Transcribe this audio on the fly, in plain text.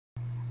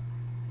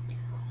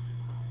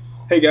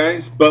Hey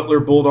guys, Butler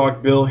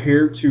Bulldog Bill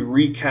here to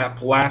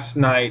recap last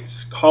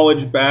night's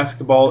College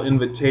Basketball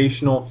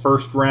Invitational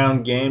first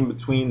round game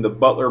between the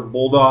Butler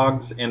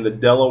Bulldogs and the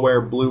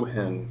Delaware Blue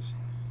Hens.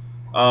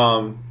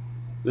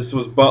 This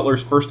was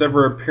Butler's first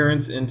ever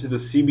appearance into the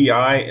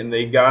CBI, and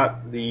they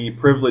got the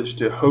privilege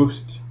to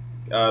host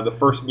the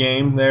first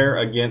game there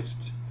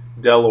against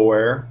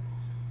Delaware.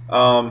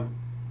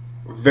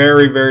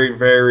 Very, very,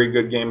 very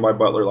good game by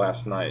Butler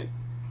last night.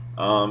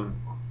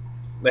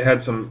 They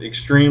had some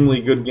extremely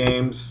good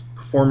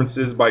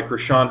performances by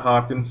Krishan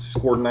Hawkins,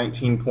 scored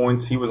 19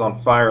 points. He was on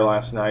fire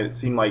last night. It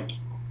seemed like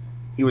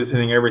he was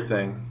hitting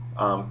everything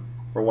from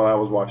what I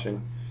was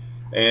watching.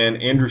 And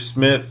Andrew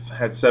Smith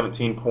had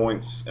 17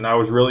 points, and I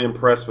was really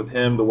impressed with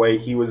him, the way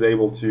he was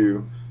able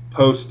to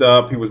post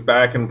up. He was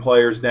backing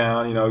players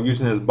down,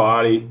 using his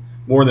body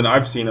more than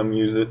I've seen him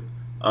use it,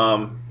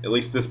 at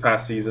least this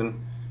past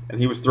season.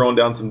 And he was throwing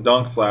down some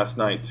dunks last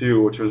night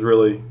too, which was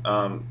really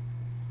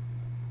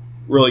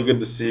really good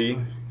to see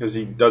because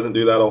he doesn't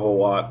do that a whole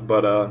lot.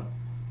 But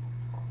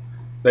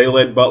they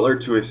led Butler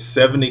to a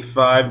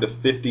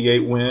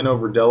 75-58 win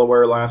over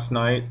Delaware last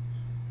night.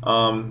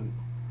 Another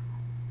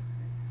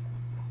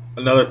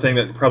thing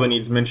that probably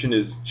needs mention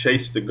is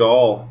Chase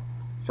DeGaulle.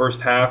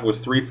 First half was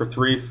 3 for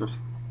 3 for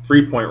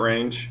three-point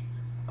range.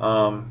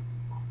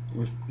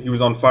 He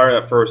was on fire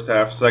that first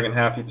half. Second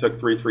half, he took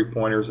 3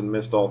 3-pointers and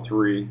missed all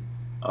 3.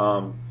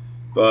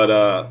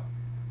 But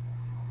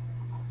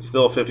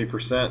still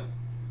 50%.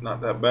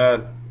 Not that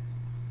bad.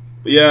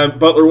 But yeah,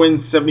 Butler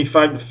wins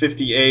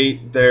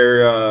 75-58.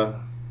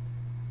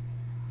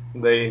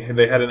 They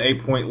had an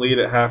 8-point lead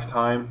at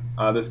halftime.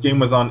 This game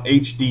was on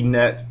HD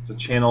Net. It's a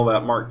channel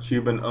that Mark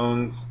Cuban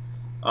owns.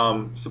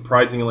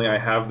 Surprisingly, I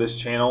have this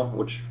channel,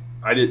 which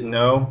I didn't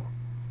know.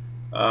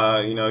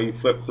 You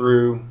flip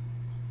through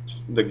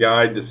the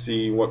guide to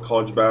see what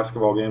college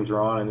basketball games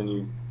are on, and then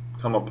you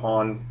come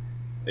upon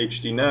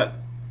HD Net,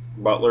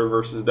 Butler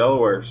versus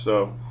Delaware.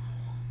 So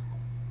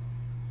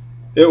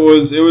it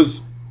was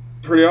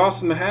pretty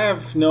awesome to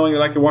have, knowing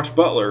that I could watch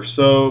Butler.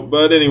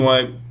 But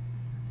anyway,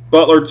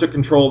 Butler took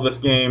control of this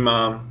game.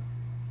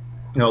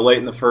 Late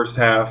in the first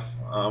half,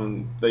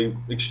 they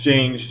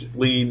exchanged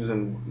leads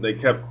and they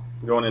kept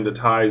going into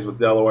ties with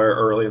Delaware real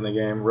early in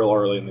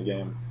the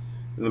game.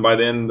 And then by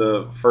the end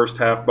of the first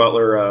half,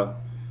 Butler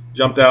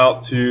jumped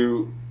out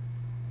to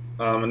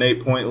an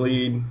 8-point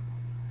lead.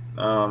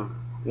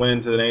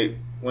 Went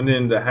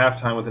into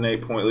halftime with an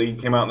 8-point lead.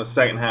 Came out in the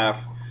second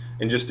half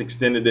and just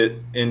extended it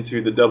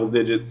into the double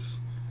digits.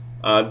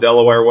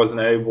 Delaware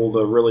wasn't able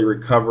to really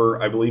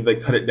recover. I believe they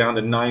cut it down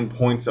to 9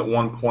 points at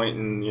one point,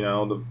 and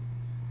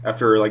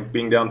after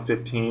being down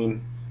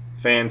 15,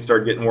 fans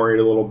started getting worried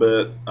a little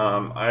bit.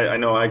 I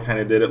know I kind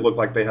of did. It looked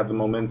like they had the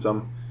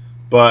momentum,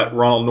 but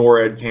Ronald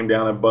Norred came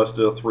down and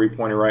busted a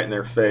 3-pointer right in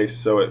their face,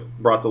 so it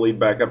brought the lead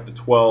back up to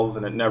 12,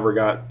 and it never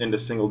got into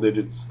single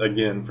digits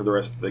again for the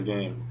rest of the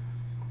game.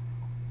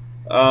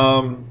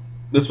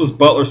 This was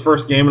Butler's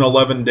first game in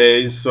 11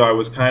 days, so I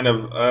was a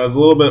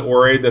little bit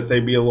worried that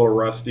they'd be a little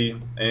rusty,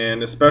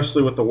 and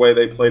especially with the way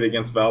they played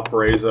against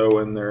Valparaiso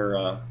in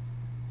their,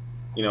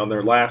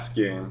 their last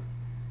game.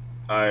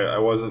 I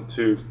wasn't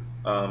too,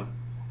 I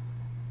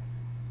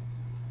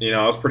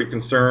was pretty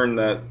concerned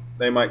that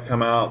they might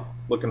come out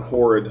looking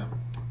horrid.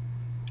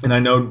 And I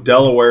know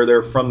Delaware,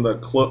 they're from the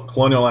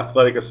Colonial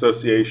Athletic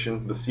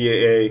Association, the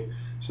CAA,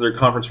 so they're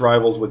conference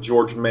rivals with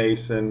George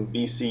Mason,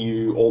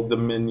 VCU, Old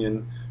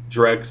Dominion,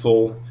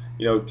 Drexel,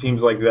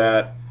 teams like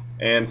that.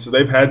 And so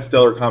they've had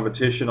stellar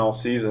competition all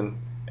season.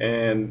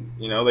 And,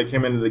 they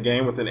came into the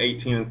game with an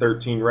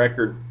 18-13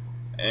 record.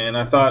 And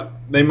I thought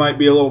they might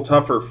be a little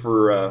tougher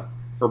for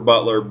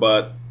Butler,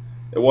 but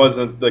it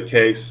wasn't the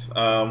case.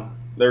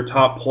 Their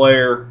top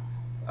player,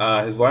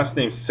 his last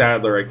name's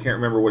Sadler. I can't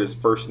remember what his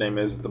first name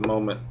is at the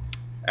moment.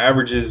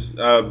 Averages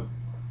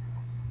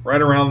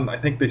right around, I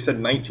think they said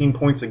 19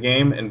 points a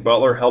game, and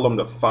Butler held him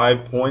to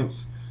 5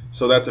 points.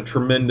 So that's a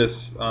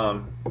tremendous,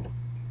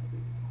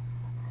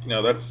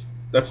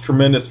 that's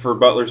tremendous for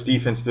Butler's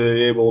defense to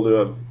be able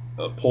to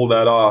have pulled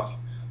that off.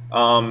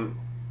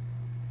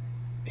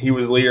 He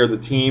was leader of the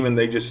team, and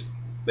they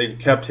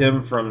kept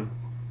him from,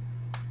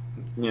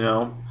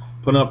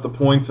 putting up the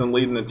points and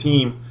leading the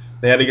team.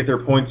 They had to get their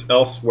points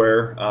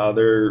elsewhere.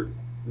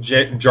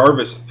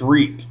 Jarvis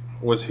Threet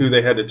was who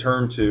they had to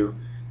turn to.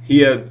 He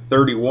had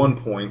 31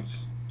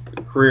 points,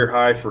 career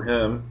high for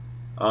him.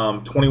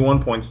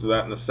 21 points to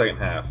that in the second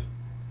half.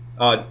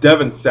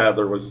 Devin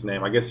Sadler was his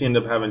name. I guess he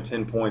ended up having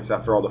 10 points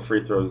after all the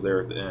free throws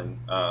there at the end.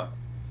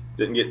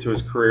 Didn't get to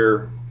his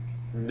career,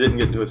 didn't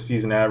get to his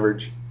season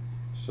average.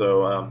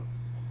 So,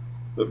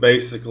 but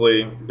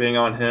basically, being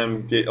on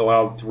him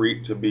allowed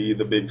Threet to be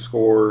the big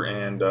scorer,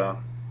 and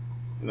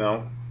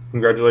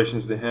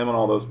congratulations to him on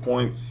all those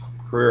points,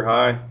 career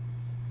high.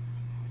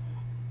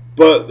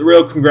 But the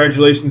real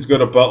congratulations go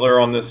to Butler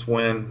on this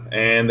win,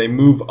 and they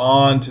move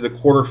on to the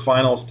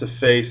quarterfinals to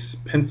face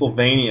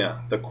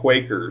Pennsylvania, the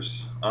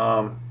Quakers,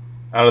 out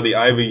of the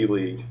Ivy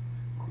League.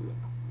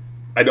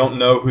 I don't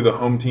know who the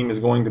home team is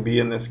going to be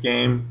in this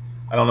game.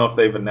 I don't know if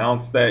they've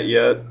announced that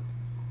yet.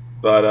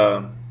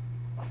 But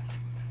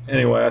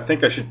anyway, I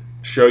think I should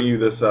show you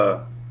this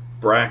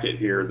bracket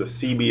here, the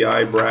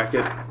CBI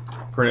bracket,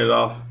 printed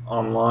off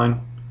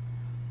online.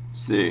 Let's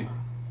see.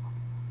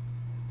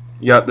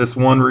 You got this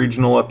one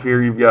regional up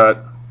here. You've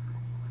got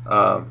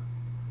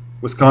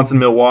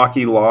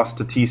Wisconsin-Milwaukee lost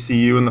to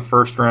TCU in the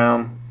first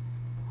round.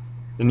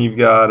 Then you've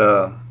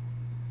got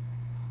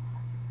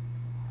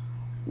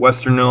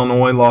Western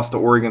Illinois lost to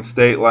Oregon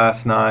State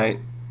last night.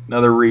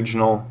 Another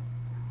regional.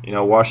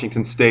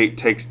 Washington State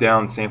takes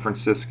down San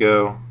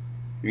Francisco.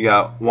 You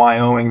got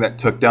Wyoming that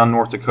took down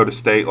North Dakota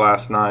State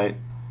last night.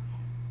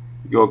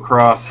 You go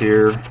across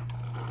here.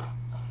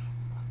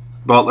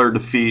 Butler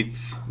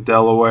defeats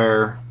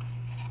Delaware.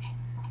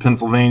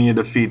 Pennsylvania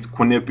defeats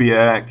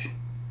Quinnipiac.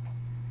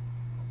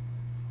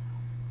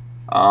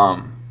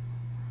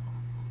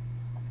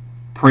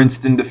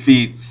 Princeton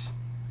defeats,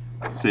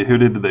 let's see, who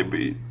did they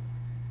beat?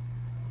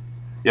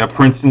 Yeah,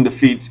 Princeton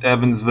defeats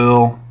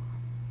Evansville,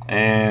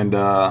 and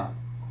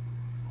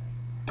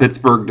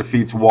Pittsburgh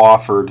defeats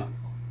Wofford.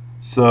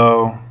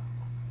 So,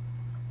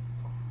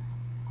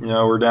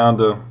 we're down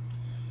to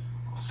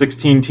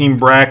 16-team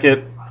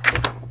bracket,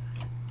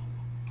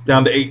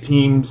 down to 8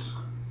 teams.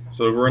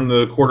 So we're in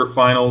the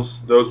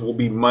quarterfinals. Those will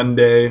be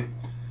Monday.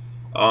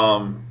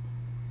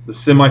 The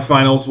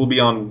semifinals will be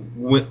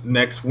on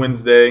next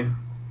Wednesday,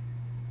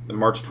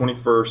 March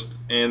 21st.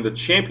 And the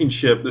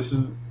championship, this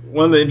is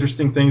one of the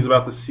interesting things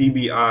about the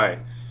CBI.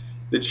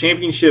 The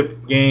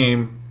championship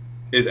game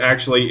is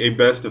actually a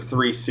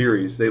best-of-3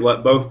 series. They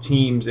let both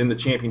teams in the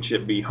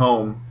championship be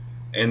home,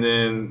 and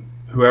then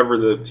whoever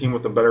the team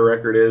with the better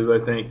record is, I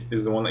think,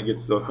 is the one that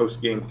gets to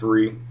host Game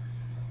 3.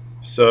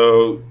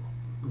 So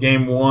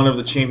Game 1 of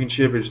the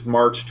championship is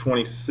March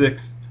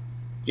 26th.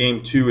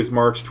 Game 2 is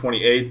March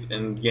 28th,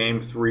 and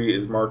Game 3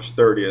 is March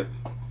 30th.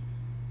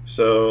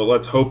 So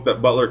let's hope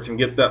that Butler can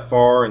get that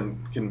far and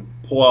can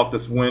pull off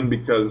this win,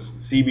 because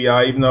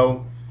CBI,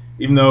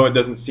 even though it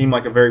doesn't seem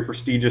like a very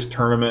prestigious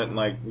tournament, and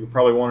like you're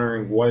probably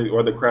wondering why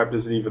the crap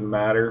does it even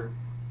matter,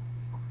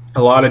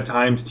 a lot of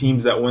times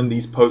teams that win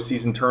these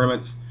postseason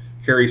tournaments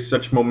carry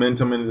such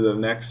momentum into the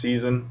next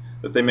season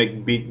that they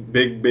make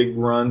big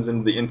runs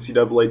into the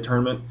NCAA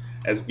tournament,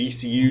 as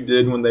VCU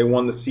did when they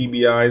won the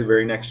CBI the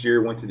very next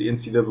year, went to the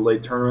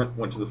NCAA tournament,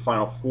 went to the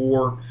Final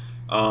Four.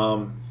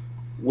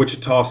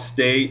 Wichita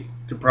State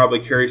could probably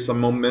carry some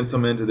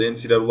momentum into the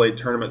NCAA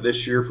tournament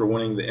this year for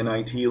winning the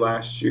NIT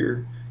last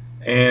year.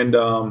 And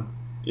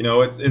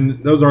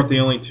those aren't the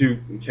only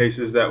 2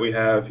 cases that we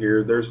have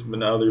here. There's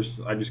been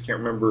others. I just can't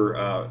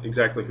remember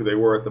exactly who they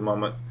were at the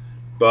moment,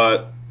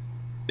 but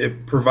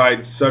it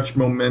provides such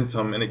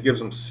momentum and it gives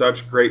them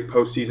such great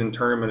postseason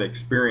tournament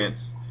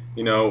experience.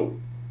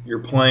 You're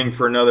playing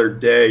for another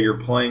day. You're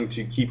playing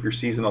to keep your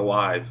season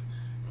alive.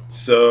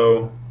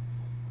 So,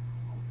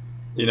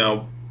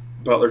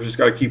 Butler's just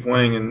got to keep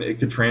winning, and it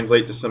could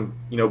translate to some,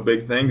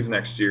 big things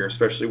next year,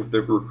 especially with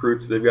the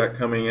recruits they've got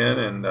coming in,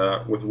 and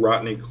with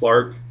Rodney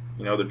Clark,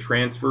 the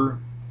transfer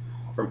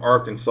from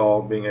Arkansas,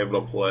 being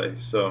able to play.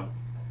 So,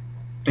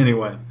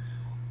 anyway,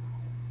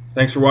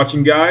 thanks for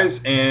watching,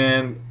 guys,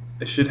 and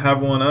I should have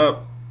one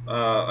up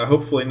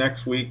hopefully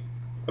next week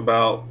with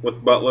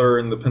Butler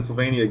and the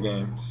Pennsylvania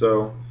game.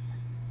 So,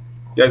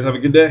 you guys have a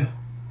good day.